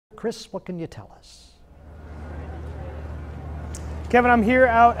Chris, what can you tell us? Kevin, I'm here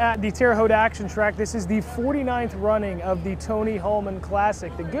out at the Terre Haute Action Track. This is the 49th running of the Tony Hulman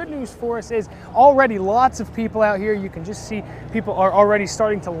Classic. The good news for us is already lots of people out here. You can just see people are already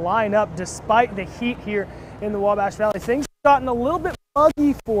starting to line up despite the heat here in the Wabash Valley. Things have gotten a little bit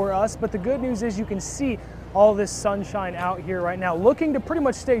muggy for us, but the good news is you can see all this sunshine out here right now, looking to pretty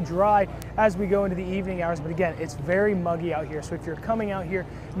much stay dry as we go into the evening hours. But again, it's very muggy out here. So if you're coming out here,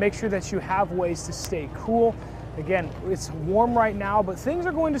 make sure that you have ways to stay cool. Again, it's warm right now, but things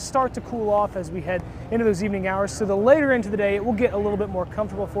are going to start to cool off as we head into those evening hours. So the later into the day, it will get a little bit more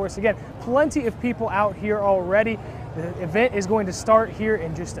comfortable for us. Again, plenty of people out here already. The event is going to start here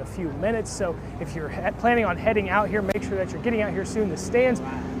in just a few minutes. So if you're planning on heading out here, make sure that you're getting out here soon. The stands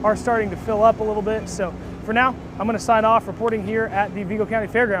are starting to fill up a little bit. So for now, I'm going to sign off reporting here at the Vigo County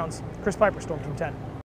Fairgrounds. Chris Piper, Storm Team 10.